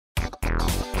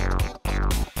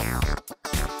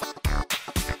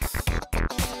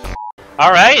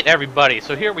Alright, everybody,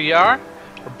 so here we are.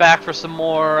 We're back for some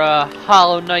more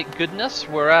Hollow Knight goodness.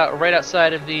 We're right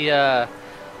outside of the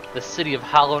city of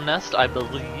Hollow Nest, I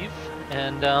believe.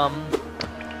 And I'm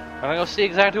gonna go see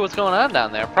exactly what's going on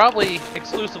down there. Probably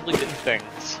exclusively good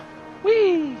things.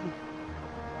 Whee!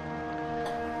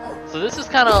 So this is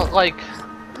kind of like...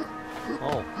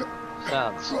 Oh,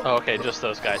 sounds... Oh, okay, just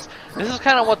those guys. This is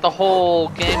kind of what the whole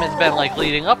game has been like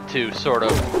leading up to, sort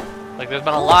of. Like, there's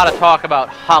been a lot of talk about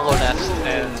Hollow Nest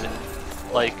and,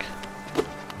 like,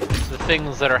 the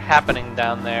things that are happening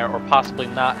down there, or possibly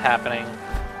not happening,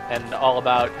 and all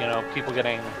about, you know, people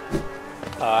getting,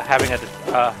 having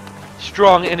a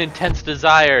strong and intense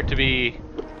desire to be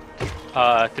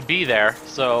there.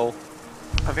 So,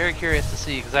 I'm very curious to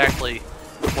see exactly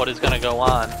what is going to go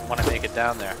on when I make it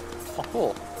down there. Oh,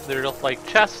 cool. They're like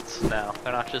chests now.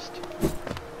 They're not just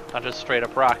straight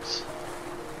up rocks.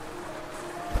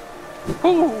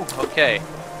 Whew, okay.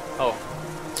 Oh.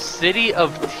 City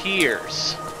of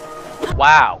Tears.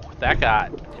 Wow, that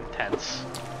got intense.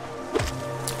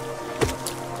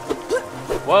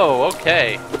 Whoa,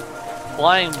 okay.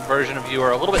 Flying version of you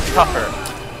are a little bit tougher.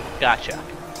 Gotcha.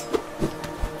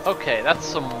 Okay, that's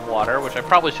some water, which I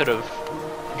probably should have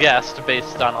guessed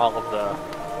based on all of the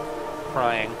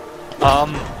crying.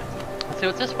 Let's see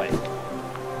what's this way.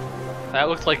 That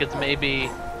looks like it's maybe...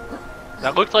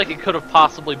 That looked like it could have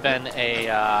possibly been a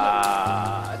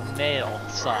nail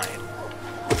sign.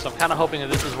 So I'm kind of hoping that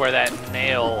this is where that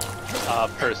nail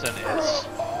person is.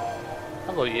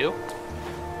 Hello, you.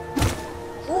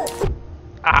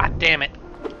 Ah, damn it.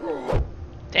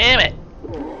 Damn it!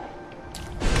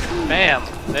 Bam.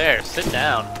 There, sit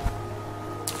down.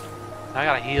 I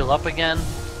gotta heal up again.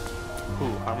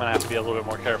 Ooh, I'm gonna have to be a little bit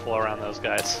more careful around those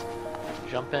guys.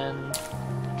 Jump in.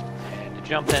 And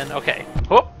jump in. Okay.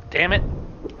 Whoop! Damn it.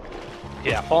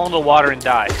 Yeah, fall into the water and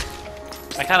die.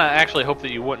 I kind of actually hoped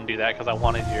that you wouldn't do that because I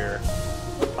wanted your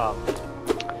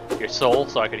soul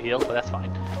so I could heal, but that's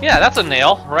fine. Yeah, that's a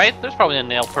nail, right? There's probably a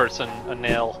nail person, a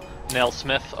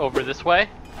nailsmith over this way.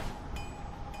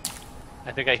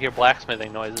 I think I hear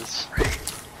blacksmithing noises.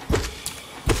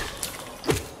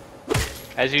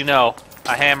 As you know,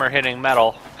 a hammer hitting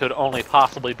metal could only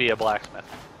possibly be a blacksmith.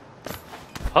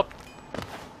 Hup.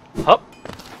 Hup.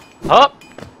 Hup.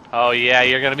 Oh yeah,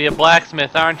 you're gonna be a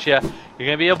blacksmith, aren't you? You're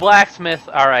gonna be a blacksmith.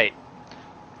 Alright.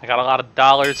 I got a lot of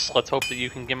dollars. Let's hope that you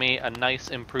can give me a nice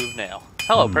improved nail.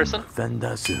 Hello, person.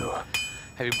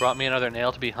 Have you brought me another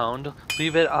nail to be honed?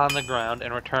 Leave it on the ground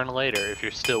and return later if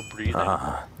you're still breathing.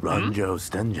 Oh, I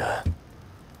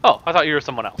thought you were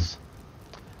someone else.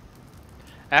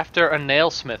 After a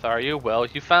nailsmith, are you? Well,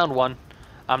 you found one.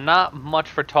 I'm not much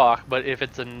for talk, but if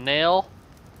it's a nail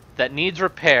that needs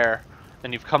repair,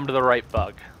 then you've come to the right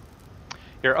bug.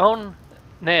 Your own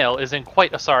nail is in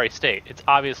quite a sorry state. It's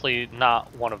obviously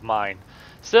not one of mine.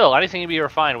 Still, anything can be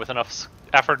refined with enough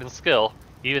effort and skill,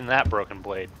 even that broken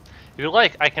blade. If you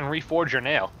like, I can reforge your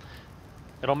nail.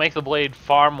 It'll make the blade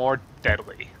far more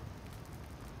deadly.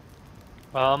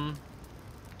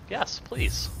 Yes,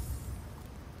 please.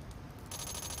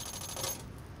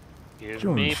 Give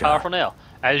me powerful nail.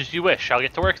 As you wish. I'll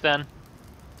get to work then.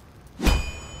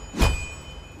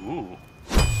 Ooh.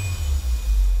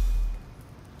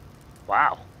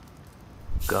 Wow.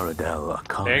 There you go.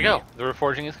 The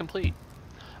reforging is complete.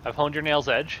 I've honed your nail's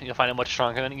edge. You'll find it much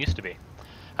stronger than it used to be.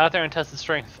 Out there and test its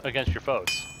strength against your foes.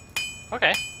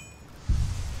 Okay.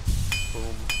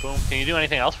 Boom, boom. Can you do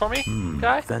anything else for me,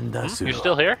 guy? You're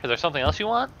still here? Is there something else you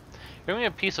want? Give me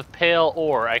a piece of pale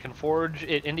ore. I can forge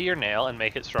it into your nail and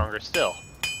make it stronger still.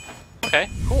 Okay,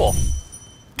 cool.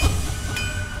 To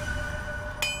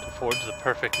forge the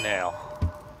perfect nail.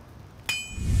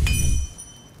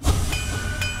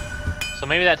 So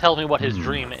maybe that tells me what his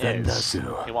dream is.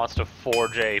 He wants to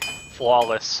forge a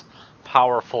flawless,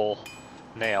 powerful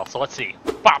nail. So let's see.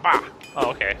 Bah, bah. Oh,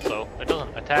 okay, so it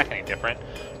doesn't attack any different.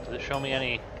 Does it show me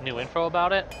any new info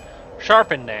about it?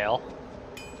 Sharpened nail.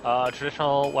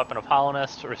 Traditional weapon of Hollow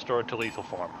Nest restored to lethal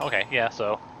form. Okay, yeah,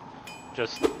 so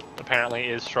just apparently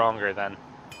is stronger then.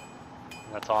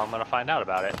 That's all I'm gonna find out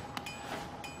about it.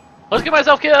 Let's get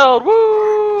myself killed!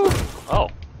 Woo!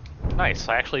 Oh, nice.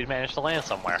 I actually managed to land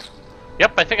somewhere.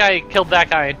 Yep, I think I killed that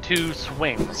guy in 2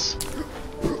 swings.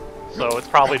 So it's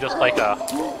probably just like a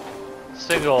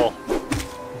single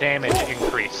damage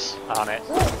increase on it.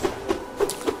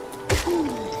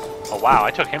 Oh wow, I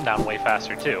took him down way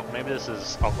faster too. Maybe this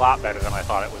is a lot better than I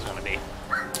thought it was going to be.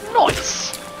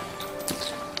 Nice!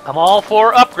 I'm all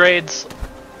for upgrades.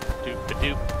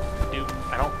 Doop-a-doop-doop.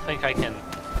 I don't think I can.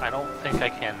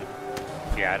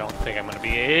 Yeah, I don't think I'm going to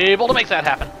be able to make that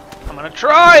happen. I'm going to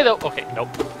try though. Okay, nope.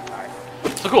 Alright.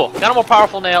 So cool, got a more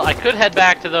powerful nail. I could head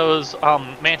back to those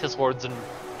Mantis Lords and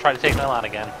try to take them out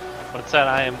again, but instead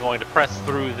I am going to press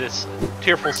through this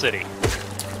tearful city.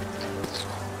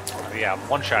 Oh, yeah, I'm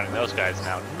one-shotting those guys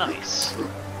now. Nice.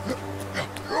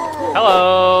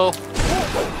 Hello!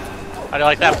 How do you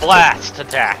like that blast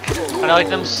attack? How do you like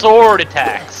them sword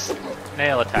attacks?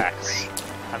 Nail attacks.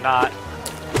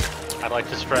 I'd like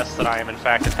to stress that I am in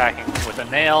fact attacking with a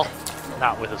nail,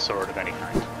 not with a sword of any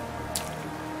kind.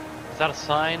 Is that a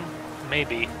sign?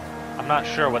 Maybe. I'm not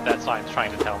sure what that sign's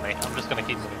trying to tell me. I'm just gonna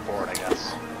keep moving forward, I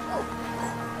guess.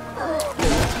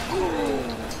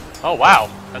 Oh wow,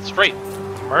 that's straight.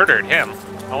 Murdered him.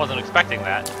 I wasn't expecting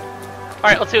that.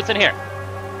 Alright, let's see what's in here.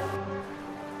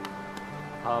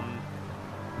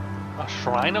 A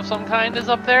shrine of some kind is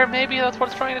up there, maybe that's what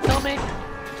it's trying to tell me?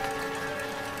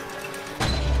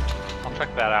 I'll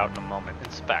check that out in a moment.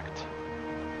 Inspect.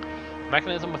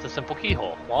 Mechanism with a simple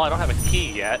keyhole. Well, I don't have a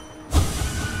key yet.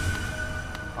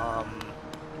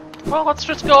 Well, let's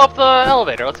just go up the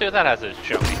elevator. Let's see what that has to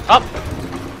show me. Up!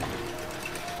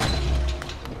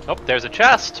 Oh, there's a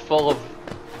chest full of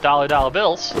dollar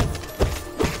bills.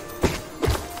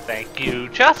 Thank you,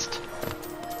 chest.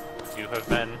 You have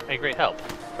been a great help.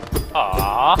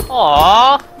 Aww,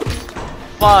 aww.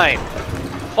 Fine.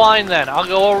 Fine then, I'll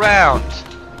go around.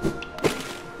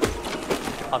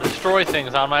 I'll destroy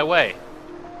things on my way.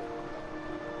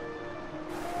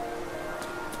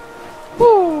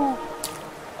 Woo!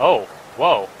 Oh,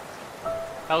 whoa.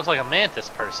 That looks like a mantis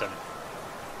person.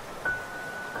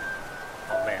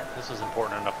 Oh man, this is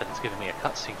important enough that it's giving me a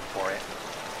cutscene for it.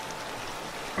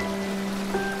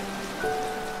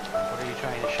 What are you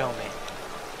trying to show me?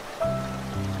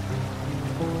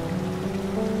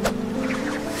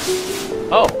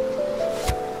 Oh!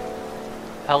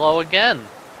 Hello again!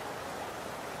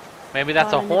 Maybe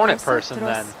that's a hornet person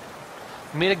then.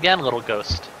 Meet again, little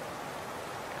ghost.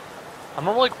 I'm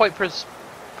normally quite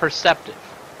perceptive.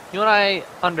 I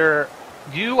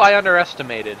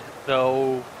underestimated,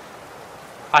 though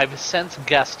I've since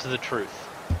guessed the truth.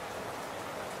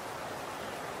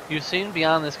 You've seen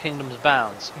beyond this kingdom's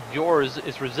bounds. Yours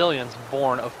is resilience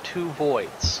born of two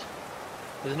voids.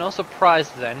 It is no surprise,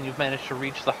 then, you've managed to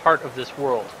reach the heart of this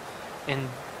world. In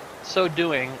so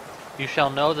doing, you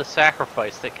shall know the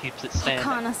sacrifice that keeps it standing.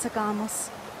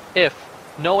 If,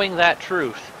 knowing that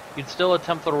truth, you'd still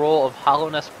attempt the role of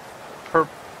hollowness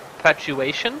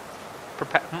perpetuation?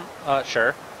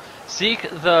 Sure. Seek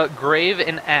the grave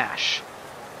in ash,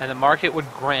 and the market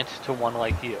would grant to one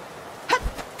like you.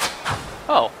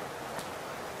 Oh.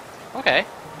 Okay.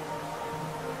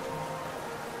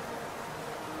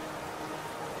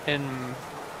 In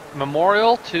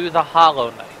memorial to the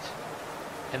Hollow Knight,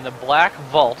 in the black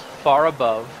vault far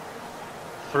above,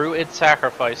 through its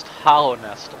sacrificed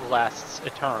hollowness lasts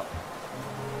eternal.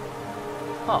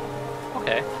 Oh,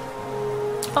 okay.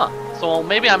 Huh, so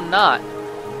maybe I'm not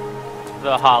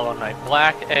the Hollow Knight.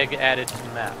 Black egg added to the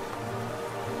map.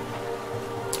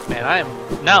 Man,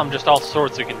 now I'm just all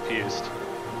sorts of confused.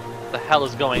 What the hell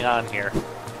is going on here?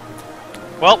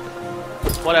 Well,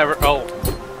 whatever. Oh.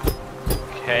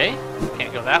 Okay,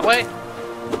 can't go that way.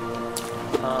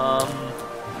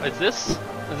 Is this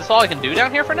all I can do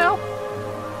down here for now?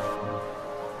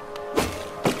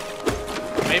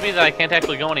 Maybe that I can't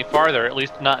actually go any farther, at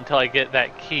least not until I get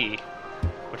that key,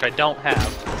 which I don't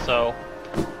have, so...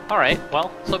 Alright, well,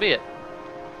 so be it.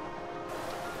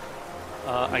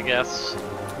 I guess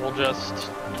we'll just...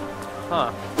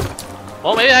 Huh.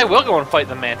 Well, maybe I will go and fight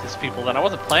the Mantis people then. I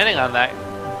wasn't planning on that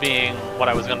being what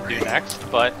I was going to do next,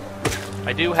 but...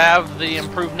 I do have the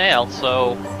improved nail,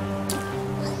 so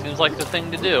seems like the thing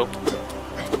to do.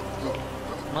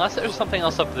 Unless there's something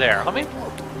else up there. Let me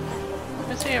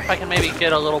see if I can maybe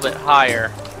get a little bit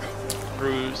higher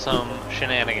through some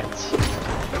shenanigans.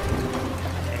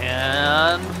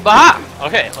 And bah!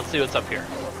 Okay, let's see what's up here.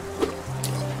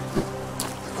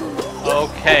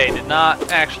 Okay, did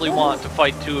not actually want to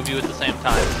fight two of you at the same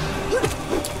time.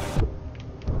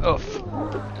 Oof.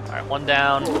 Alright, one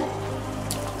down.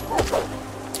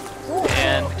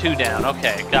 And two down.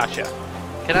 Okay, gotcha.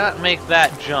 Cannot make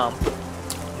that jump.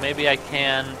 Maybe I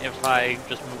can if I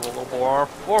just move a little more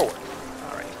forward.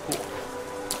 Alright,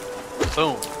 cool.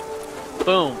 Boom.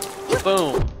 Boom.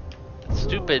 Boom.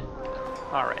 Stupid.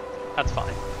 Alright, that's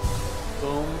fine.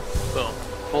 Boom. Boom.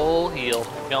 Full heal.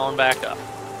 Going back up.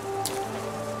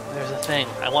 There's a thing.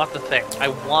 I want the thing. I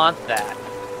want that.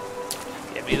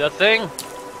 Give me the thing.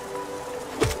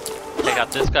 Take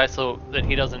out this guy so that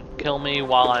he doesn't kill me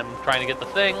while I'm trying to get the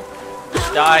thing.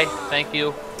 Die. Thank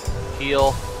you.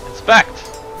 Heal. Inspect.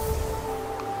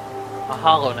 A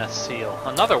hollowness seal.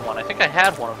 Another one. I think I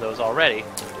had one of those already.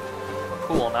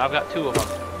 Cool, now I've got 2 of them.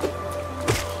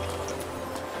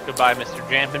 Goodbye, Mr.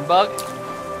 Jamping Bug.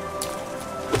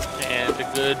 And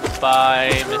a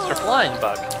goodbye, Mr. Flying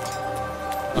Bug.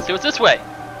 Let's see what's this way.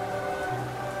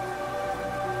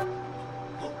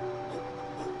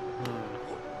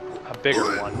 A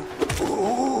bigger one.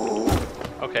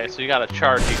 Okay, so you got a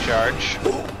chargey charge.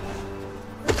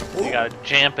 You got a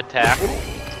jamp attack.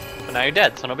 But now you're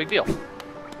dead, so no big deal.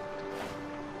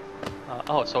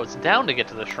 Oh, so it's down to get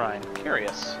to the shrine.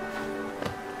 Curious.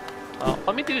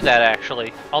 Let me do that,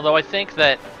 actually. Although I think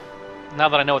that, now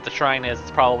that I know what the shrine is,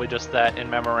 it's probably just that in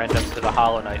memorandum to the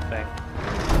Hollow Knight thing.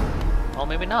 Well,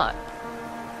 maybe not.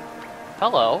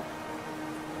 Hello.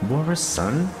 War's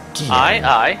son?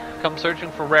 Aye. Come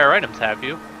searching for rare items, have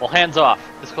you? Well, hands off.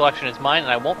 This collection is mine,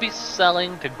 and I won't be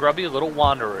selling to grubby little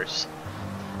wanderers.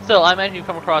 Still, I imagine you've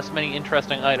come across many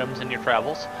interesting items in your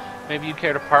travels. Maybe you'd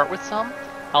care to part with some?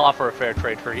 I'll offer a fair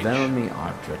trade for each. Velmi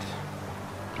Ardred.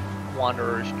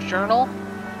 Wanderer's Journal.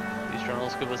 These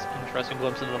journals give us interesting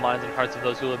glimpses into the minds and hearts of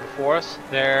those who live before us.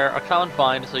 They're a common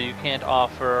find, so you can't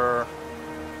offer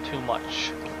too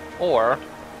much. Or,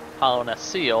 Hollowness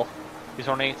Seal. These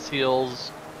ornate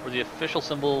seals were the official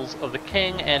symbols of the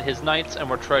king and his knights and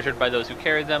were treasured by those who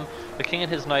carried them. The king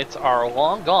and his knights are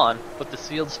long gone, but the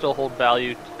seals still hold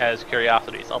value as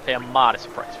curiosities. I'll pay a modest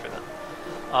price for them.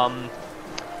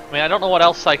 I mean, I don't know what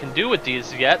else I can do with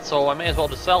these yet, so I may as well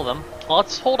just sell them. Well,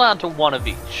 let's hold on to one of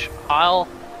each. I'll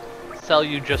sell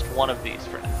you just one of these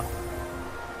for now.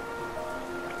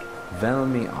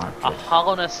 Velmi Ardred. A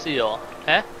Hollowness Seal.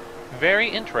 Very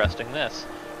interesting, this.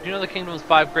 Do you know the kingdom's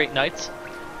 5 great knights?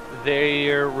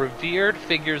 They're revered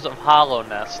figures of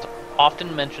Hollowness,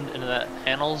 often mentioned in the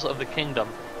annals of the kingdom,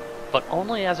 but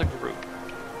only as a group.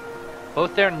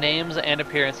 Both their names and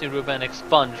appearance seem to have been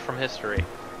expunged from history.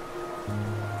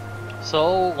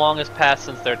 So long has passed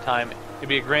since their time, it'd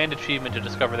be a grand achievement to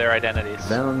discover their identities.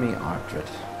 Velmi Ardred.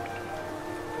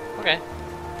 Okay.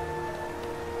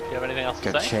 Do you have anything else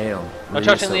to say? No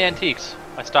touching the antiques.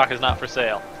 My stock is not for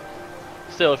sale.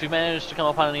 Still, if you manage to come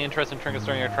upon any interesting trinkets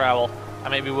during your travel, I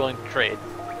may be willing to trade.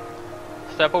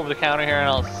 Step over the counter here and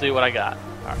I'll see what I got.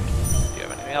 Alright. Do you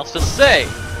have anything else to say?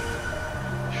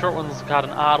 The short one's got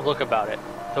an odd look about it,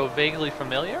 though vaguely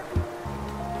familiar.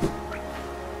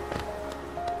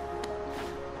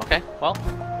 Okay, well,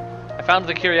 I found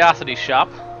the Curiosity Shop.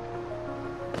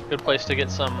 Good place to get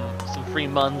some free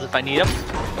muns if I need them.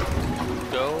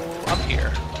 Go up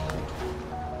here.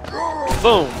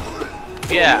 Boom!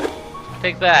 Yeah.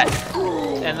 Take that.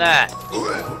 And that.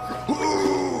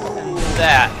 And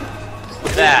that.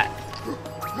 That.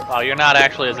 Wow, you're not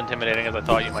actually as intimidating as I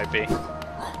thought you might be.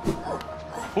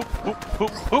 Hoop, hoop,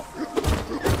 hoop, hoop.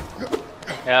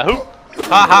 Yeah, hoop.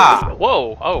 Ha-ha!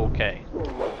 Whoa, okay.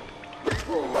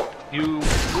 You...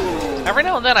 Every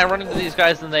now and then I run into these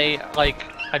guys and they, like,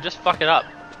 I just fuck it up.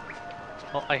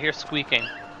 Oh, I hear squeaking.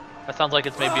 That sounds like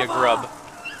it's maybe a grub.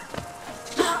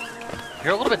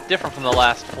 You're a little bit different from the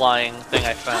last flying thing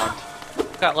I found.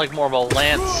 Got like more of a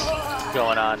lance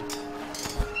going on.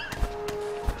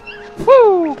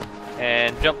 Woo!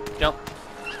 And jump, jump.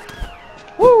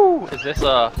 Woo! Is this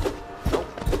a... Nope.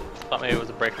 Thought maybe it was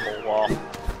a breakable wall.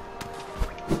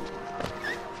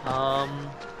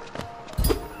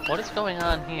 What is going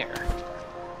on here?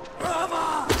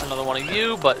 Another one of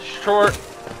you, but short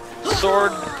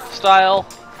sword style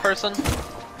person.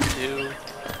 2,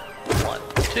 1,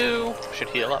 2. Should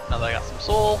heal up now that I got some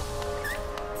soul.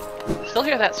 Still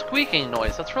hear that squeaking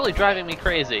noise. That's really driving me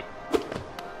crazy.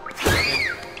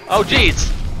 Oh, jeez.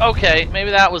 Okay, maybe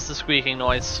that was the squeaking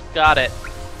noise. Got it.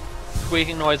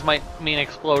 Squeaking noise might mean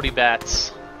explodey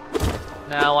bats.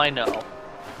 Now I know.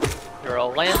 You're a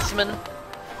lanceman.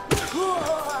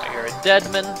 You're a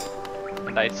deadman.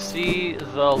 And I see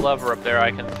the lever up there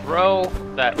I can throw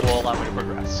that will allow me to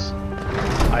progress.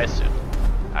 I assume.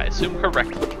 I assume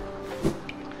correctly.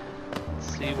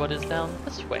 Let's see what is down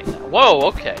this way now. Whoa,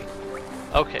 okay.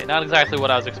 Okay, not exactly what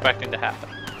I was expecting to happen.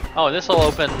 Oh, this will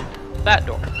open that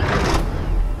door.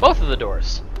 Both of the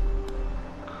doors.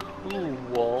 Cool.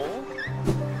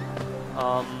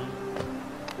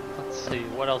 Let's see,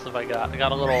 what else have I got? I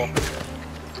got a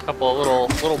couple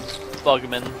of little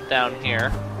bugmen down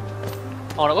here.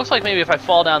 Oh, and it looks like maybe if I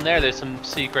fall down there, there's some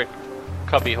secret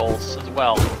cubby holes as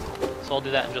well. So I'll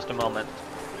do that in just a moment.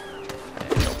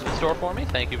 And open this door for me,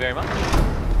 thank you very much.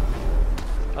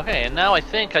 Okay, and now I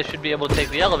think I should be able to take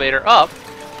the elevator up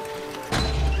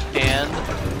and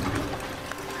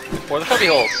for the cubby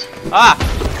holes. Ah!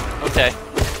 Okay.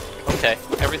 Okay,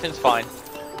 everything's fine.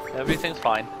 Everything's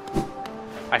fine.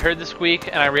 I heard the squeak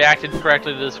and I reacted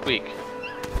correctly to the squeak.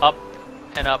 Up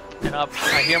and up and up.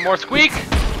 I hear more squeak!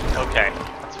 Okay,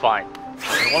 that's fine.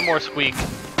 And one more squeak.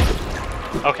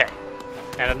 Okay.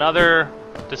 And another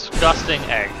disgusting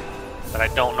egg that I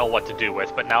don't know what to do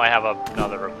with, but now I have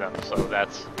another of them, so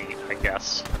that's neat, I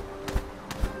guess.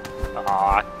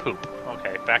 Ah, poop.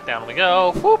 Okay, back down we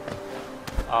go. Whoop!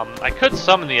 I could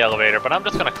summon the elevator, but I'm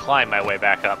just gonna climb my way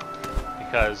back up,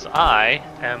 because I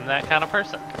am that kind of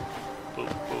person. Boop,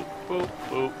 boop, boop,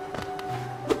 boop.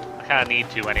 I kinda need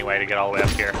to anyway to get all the way up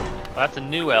here. Well, that's a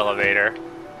new elevator.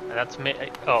 And that's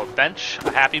oh, bench,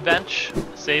 a happy bench,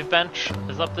 a save bench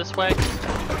is up this way.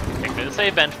 Take me to the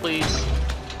save bench, please.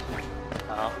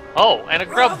 Oh, and a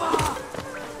grub.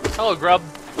 Hello, grub.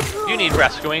 You need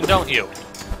rescuing, don't you?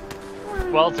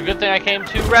 Well, it's a good thing I came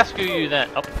to rescue you then.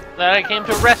 Oh, that I came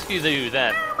to rescue you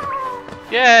then.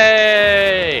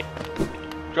 Yay!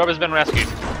 Grub has been rescued.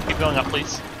 Keep going up,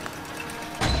 please.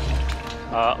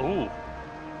 Ooh.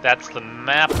 That's the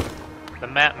map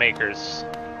maker's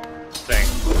thing.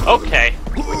 Okay.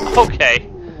 Okay.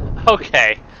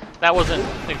 Okay. That wasn't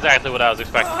exactly what I was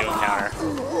expecting to encounter.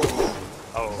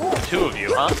 Oh, two of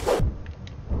you, huh?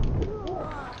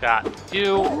 Got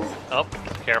you. Oh,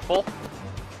 careful.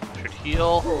 Should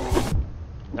heal.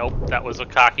 Nope, that was a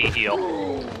cocky heal.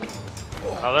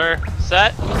 Another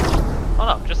set.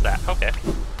 Oh no, just that. Okay.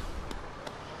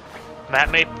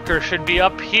 Map maker should be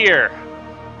up here.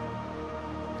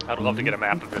 I'd love to get a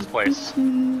map of this place.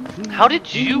 How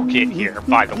did you get here,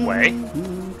 by the way?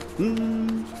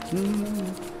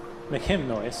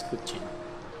 Dejémonos escuchen.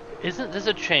 Isn't this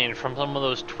a change from some of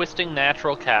those twisting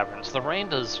natural caverns? The rain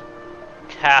does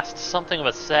cast something of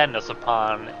a sadness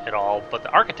upon it all, but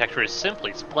the architecture is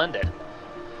simply splendid.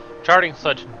 Charting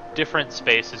such different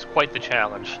space is quite the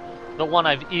challenge, the one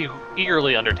I've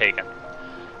eagerly undertaken.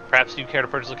 Perhaps you'd care to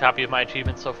purchase a copy of my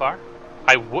achievements so far?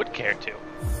 I would care to.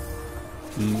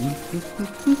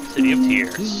 City of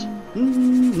Tears.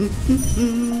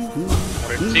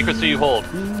 What secrets do you hold?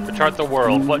 To chart the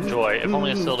world, what joy, if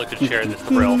only Isilda could share this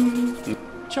thrill.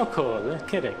 Chocolate,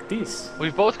 correct this.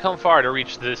 We've both come far to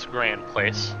reach this grand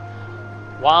place.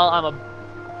 While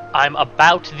I'm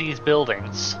about these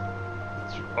buildings.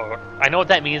 I know what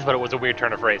that means, but it was a weird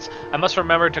turn of phrase. I must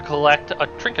remember to collect a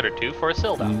trinket or two for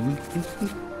Isilda.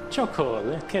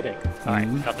 Chocolate, correct. Alright,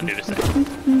 nothing new to say.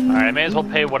 Alright, I may as well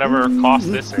pay whatever cost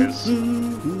this is.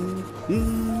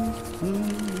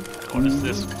 What is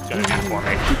this gonna do for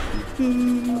me?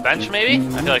 A bench, maybe?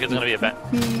 I feel like it's gonna be a bench.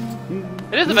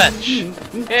 It is a bench!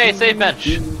 Yay, save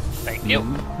bench! Thank you.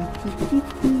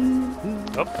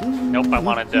 Oh, nope, I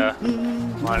wanted to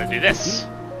do this.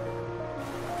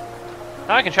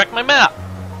 Now I can check my map!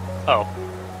 Oh.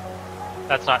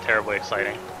 That's not terribly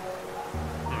exciting.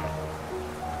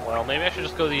 Well, maybe I should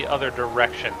just go the other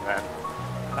direction then.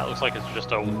 That looks like it's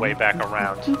just a way back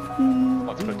around.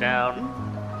 Let's go down.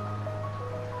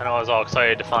 I know I was all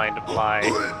excited to find my...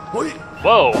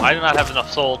 Whoa! I do not have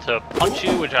enough soul to punch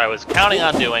you, which I was counting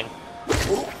on doing.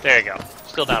 There you go.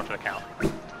 Still down for the count.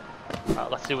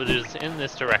 Let's see what is in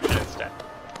this direction instead.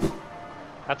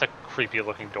 That's a creepy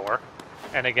looking door.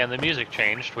 And again, the music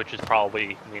changed, which is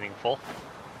probably meaningful.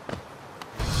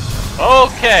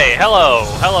 Okay, hello,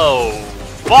 hello,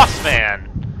 boss man.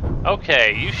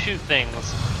 Okay, you shoot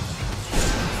things.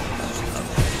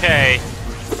 Okay,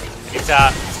 you've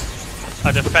got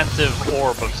a defensive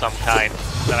orb of some kind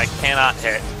that I cannot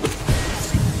hit.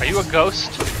 Are you a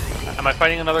ghost? Am I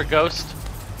fighting another ghost?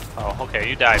 Oh, okay,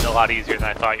 you died a lot easier than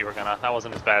I thought you were gonna. That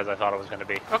wasn't as bad as I thought it was gonna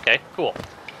be. Okay, cool.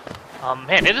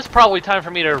 Man, it is probably time for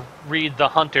me to read the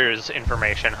hunter's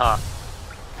information, huh?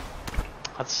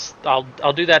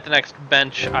 I'll do that the next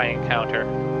bench I encounter.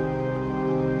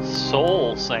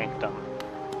 Soul Sanctum.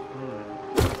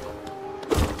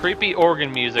 Creepy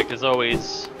organ music is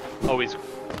always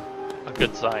a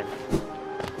good sign.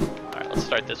 Alright, let's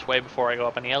start this way before I go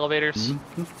up any elevators.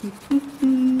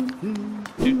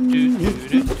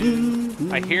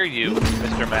 I hear you,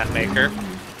 Mr. Mapmaker.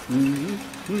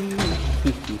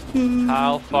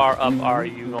 How far up are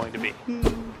you going to be?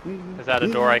 Is that a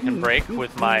door I can break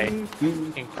with my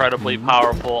incredibly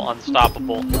powerful,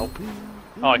 unstoppable... Nope.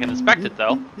 Oh, I can inspect it,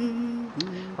 though.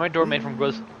 My door made from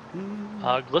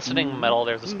glistening metal.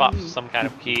 There's a spot for some kind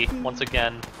of key. Once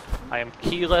again, I am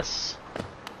keyless.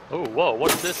 Oh, whoa,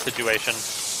 what is this situation?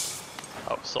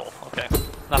 Oh, soul. Okay.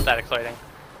 Not that exciting.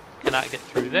 Cannot get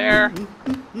through there.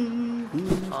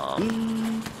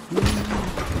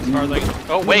 As far as I can...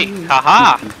 Oh, wait!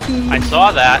 Haha! I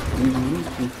saw that!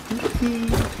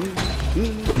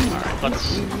 Alright,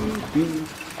 let's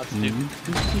do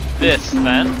this,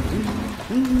 then.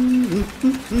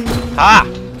 Ha!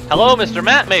 Hello, Mr.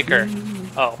 Mapmaker!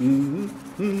 Oh.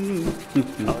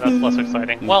 Oh, that's less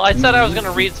exciting. Well, I said I was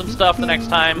gonna read some stuff the next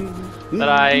time that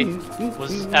I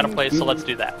was at a place, so let's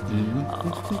do that.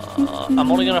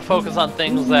 I'm only gonna focus on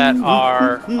things that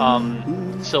are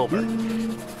silver.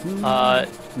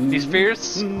 This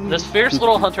fierce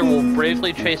little hunter will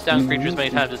bravely chase down creatures many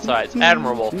times its size.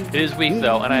 Admirable. It is weak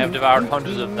though, and I have devoured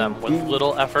hundreds of them with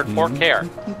little effort or care.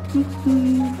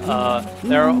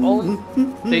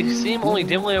 They seem only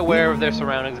dimly aware of their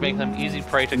surroundings, making them easy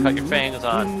prey to cut your fangs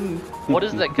on. What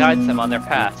is it that guides them on their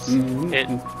paths? It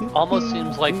almost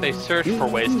seems like they search for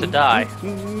ways to die.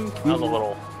 That was a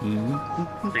little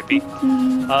creepy.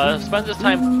 Spends his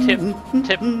time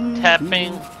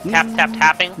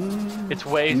tap-tapping its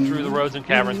way through the roads and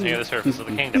caverns near the surface of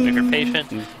the kingdom. If you're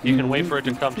patient, you can wait for it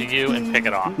to come to you and pick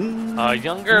it off.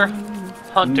 Younger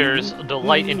hunters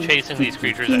delight in chasing these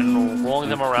creatures and rolling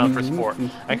them around for sport.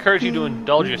 I encourage you to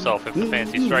indulge yourself if the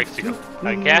fancy strikes you.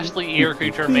 A ghastly ear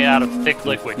creature made out of thick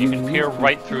liquid. You can peer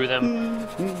right through them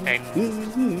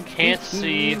and can't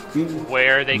see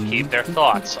where they keep their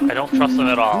thoughts. I don't trust them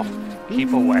at all.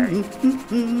 Keep away.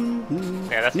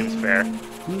 Yeah, that seems fair.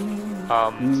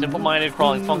 Simple-minded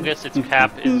crawling fungus. Its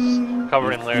cap is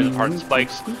covered in layers of hard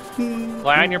spikes.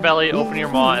 Lie on your belly, open your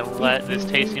maw, and let this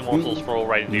tasty morsel roll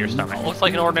right into your stomach. It looks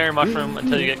like an ordinary mushroom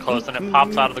until you get close, and it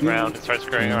pops out of the ground and starts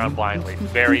scurrying around blindly.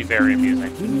 Very, very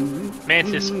amusing.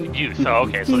 Mantis youth. Oh,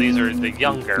 okay, so these are the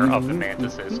younger of the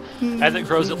mantises. As it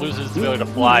grows, it loses its ability to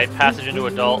fly. Passage into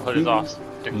adulthood is often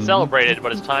celebrated,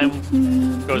 but as time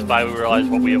goes by, we realize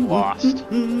what we have lost.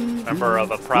 Member of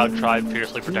a proud tribe,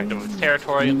 fiercely protective of its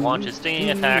territory, launches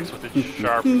stinging attacks with its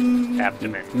sharp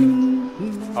abdomen.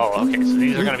 Oh, okay, so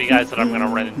these are going to be guys that I'm going to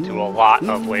run into a lot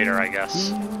of later, I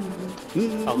guess.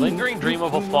 A lingering dream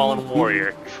of a fallen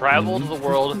warrior. Travel to the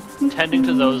world, tending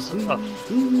to those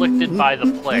afflicted by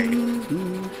the plague.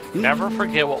 Never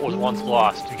forget what was once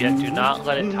lost, yet do not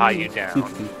let it tie you down.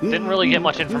 Didn't really get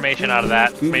much information out of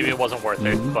that. Maybe it wasn't worth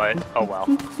it, but oh well.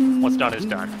 What's done is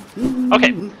done.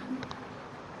 Okay.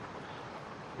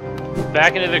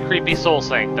 Back into the creepy soul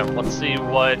sanctum. Let's see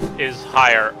what is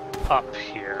higher up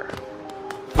here.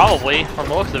 Probably, from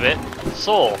the looks of it,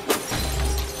 soul.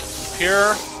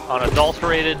 Pure,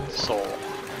 unadulterated soul.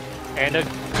 And a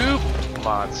goop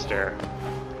monster.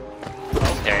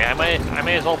 Okay, I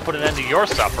may as well put an end to your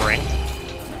suffering.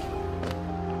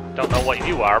 Don't know what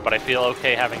you are, but I feel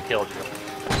okay having killed you.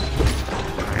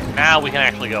 Alright, now we can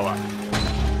actually go up.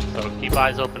 So keep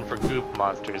eyes open for goop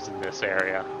monsters in this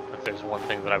area, if there's one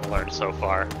thing that I've learned so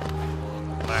far.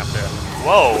 I'm gonna have to...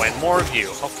 Whoa, and more of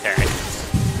you. Okay.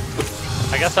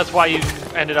 I guess that's why you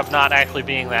ended up not actually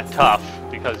being that tough,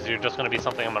 because you're just gonna be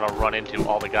something I'm gonna run into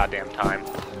all the goddamn time.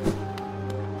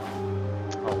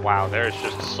 Oh wow, there's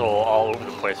just soul all over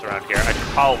the place around here. I should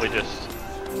probably just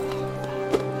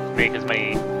make as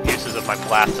many uses of my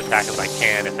blast attack as I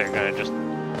can if they're gonna just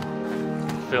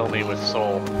fill me with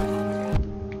soul.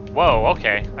 Whoa,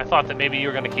 okay. I thought that maybe you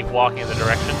were gonna keep walking in the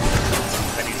direction.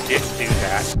 Then you didn't do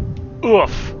that.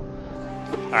 Oof!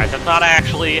 Alright, that's not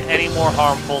actually any more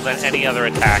harmful than any other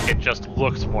attack, it just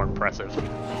looks more impressive.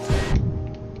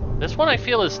 This one I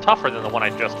feel is tougher than the one I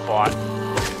just fought.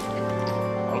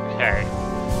 Okay.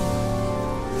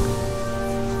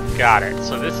 Got it.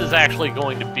 So this is actually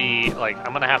going to be, like,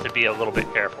 I'm going to have to be a little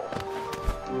bit careful.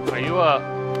 Are you a...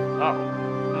 Oh.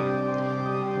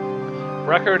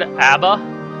 Record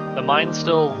ABBA? The mind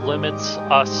still limits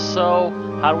us, so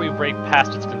how do we break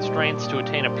past its constraints to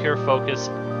attain a pure focus?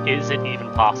 Is it even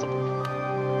possible?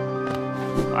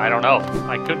 I don't know.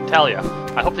 I couldn't tell you.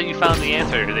 I hope that you found the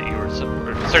answer that you were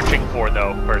searching for,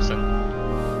 though, person.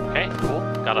 Okay, cool.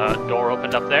 Got a door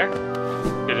opened up there.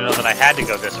 Good to know that I had to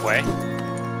go this way.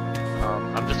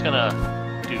 I'm just gonna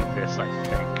do this, I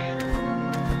think.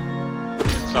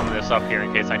 Summon this up here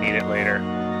in case I need it later.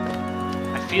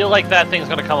 I feel like that thing's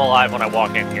gonna come alive when I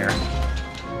walk in here.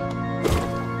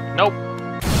 Nope.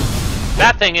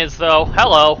 That thing is, though.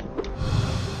 Hello.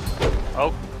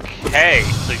 Okay,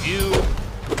 so you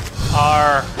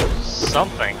are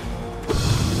something.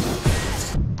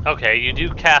 Okay, you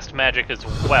do cast magic as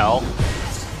well.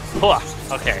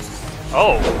 Okay.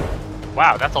 Oh.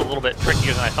 Wow, that's a little bit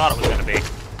trickier than I thought it was going to be.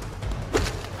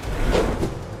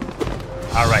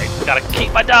 Alright, gotta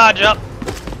keep my dodge up.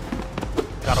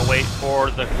 Gotta wait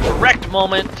for the correct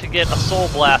moment to get a soul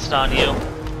blast on you.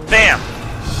 Bam!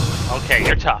 Okay,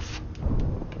 you're tough.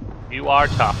 You are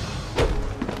tough.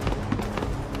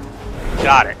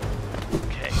 Got it.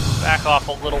 Okay, back off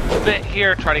a little bit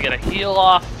here, try to get a heal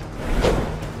off.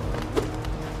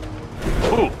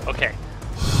 Ooh, okay.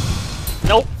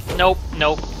 Nope, nope,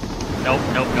 nope. Nope,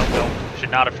 nope, nope, nope. Should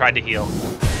not have tried to heal.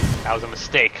 That was a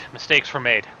mistake. Mistakes were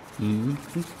made.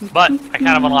 But I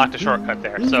kind of unlocked a shortcut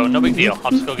there, so no big deal.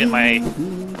 I'll just go get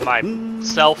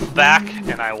myself back,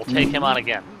 and I will take him on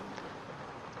again.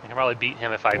 I can probably beat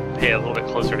him if I pay a little bit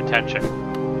closer attention.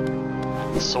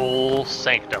 Soul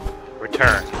Sanctum.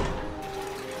 Return.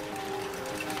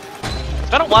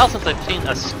 It's been a while since I've seen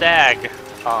a stag,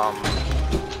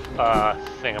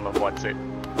 thingamabwhat's-it.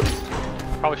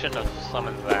 Probably shouldn't have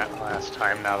summoned that last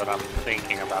time, now that I'm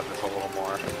thinking about this a little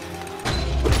more.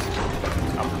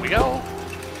 Up we go.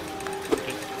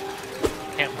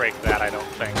 Can't break that, I don't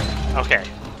think. Okay,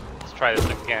 let's try this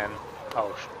again.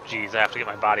 Oh, geez, I have to get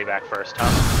my body back first, huh?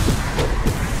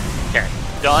 Okay,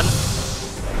 done.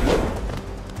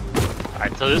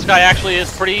 Alright, so this guy actually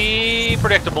is pretty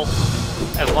predictable.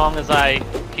 As long as I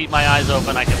keep my eyes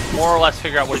open, I can more or less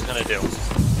figure out what he's gonna do.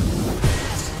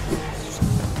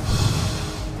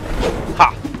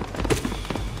 Ha!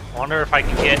 Wonder if I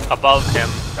can get above him.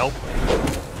 Nope.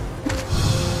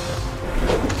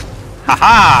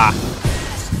 Haha!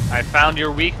 I found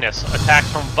your weakness. Attacks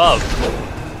from above.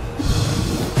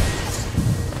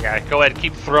 Yeah, go ahead,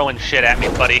 keep throwing shit at me,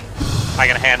 buddy. I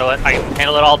can handle it. I can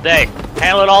handle it all day.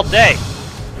 Handle it all day.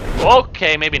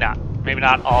 Okay, maybe not. Maybe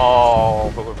not all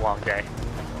the long day.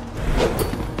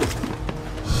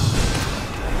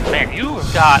 Man,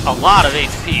 you've got a lot of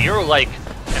HP. You're like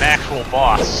an actual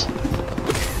boss.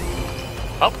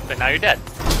 Oh, but now you're dead.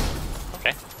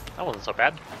 Okay, that wasn't so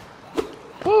bad.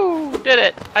 Woo! Did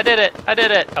it! I did it! I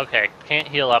did it! Okay, can't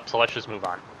heal up, so let's just move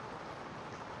on.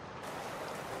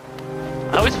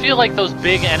 I always feel like those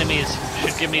big enemies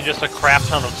should give me just a crap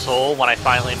ton of soul when I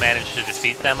finally manage to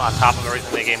defeat them, on top of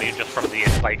everything they gave me just from the,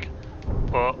 like,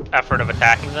 effort of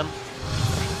attacking them.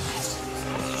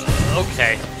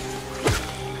 Okay.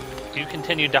 You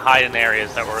continued to hide in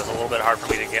areas that were a little bit hard for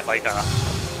me to get, like, a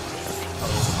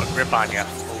grip on you.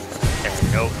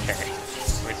 Okay, okay.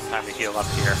 Wait some time to heal up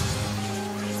here.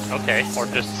 Okay, or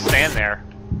just stand there.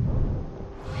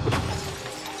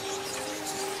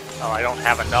 Oh, I don't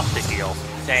have enough to heal.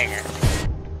 Dang it.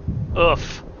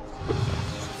 Oof.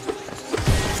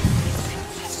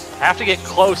 I have to get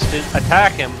close to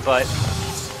attack him, but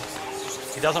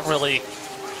he doesn't really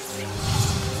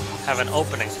have an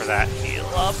opening for that. Heal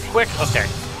up quick. Okay.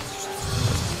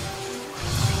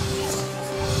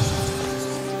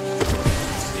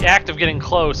 The act of getting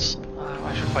close.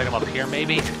 I should fight him up here,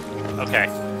 maybe? Okay.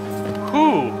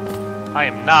 Whew! I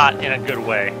am not in a good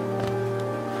way.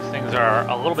 These things are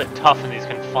a little bit tough in these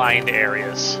confined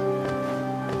areas.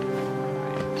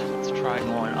 Right, let's try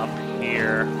going up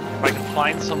here. If I can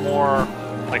find some more,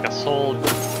 like a soul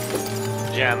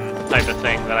gem type of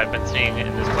thing that I've been seeing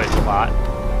in this place a lot,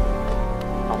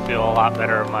 I'll feel a lot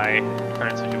better in my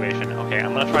current situation. Okay,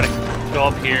 I'm gonna try to go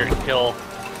up here and kill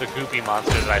the goopy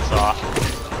monster that I saw.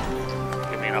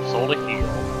 Give me enough soul to heal.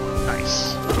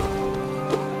 Nice.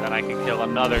 Then I can kill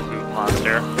another goop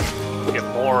monster, get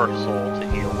more soul to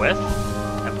heal with,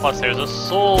 and plus there's a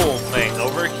soul thing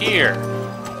over here.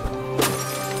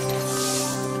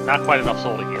 Not quite enough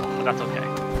soul to heal, but that's okay.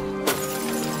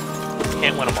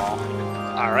 Can't win them all.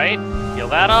 Alright, heal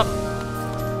that up.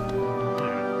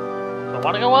 Do I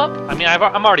want to go up? I mean,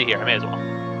 I'm already here, I may as well.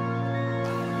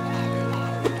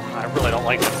 I really don't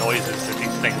like the noises that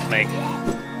these things make.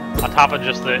 On top of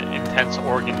just the intense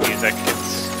organ music,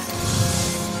 it's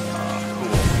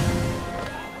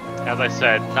as I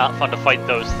said, not fun to fight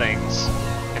those things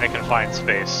in a confined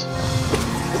space.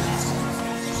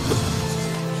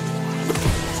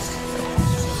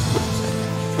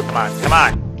 Come on, come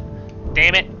on!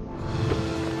 Damn it!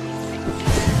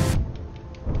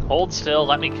 Hold still,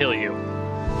 let me kill you.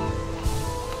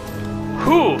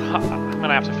 Whew! I'm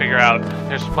gonna have to figure out,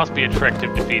 there must be a trick to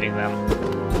defeating them.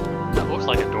 That looks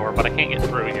like a door, but I can't get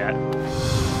through yet.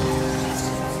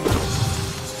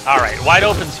 Alright, wide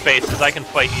open spaces I can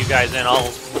fight you guys in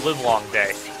all live long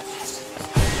day.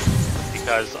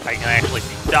 Because I can actually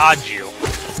dodge you.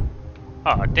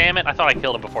 Oh, damn it, I thought I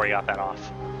killed him before he got that off.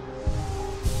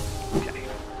 Okay,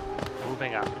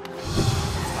 moving on.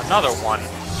 Another one.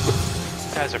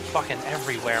 You guys are fucking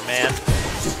everywhere, man.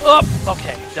 Oh,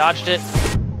 okay, dodged it.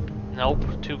 Nope,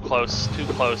 too close, too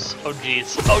close. Oh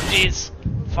jeez, oh jeez.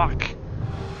 Fuck.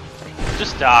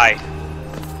 Just die.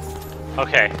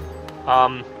 Okay.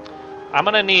 I'm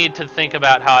gonna need to think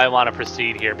about how I want to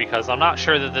proceed here, because I'm not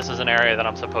sure that this is an area that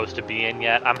I'm supposed to be in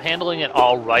yet. I'm handling it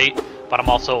all right, but I'm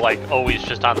also, like, always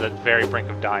just on the very brink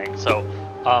of dying. So,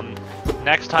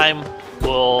 next time,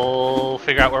 we'll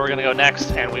figure out where we're gonna go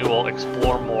next, and we will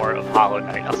explore more of Hollow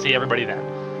Knight. I'll see everybody then.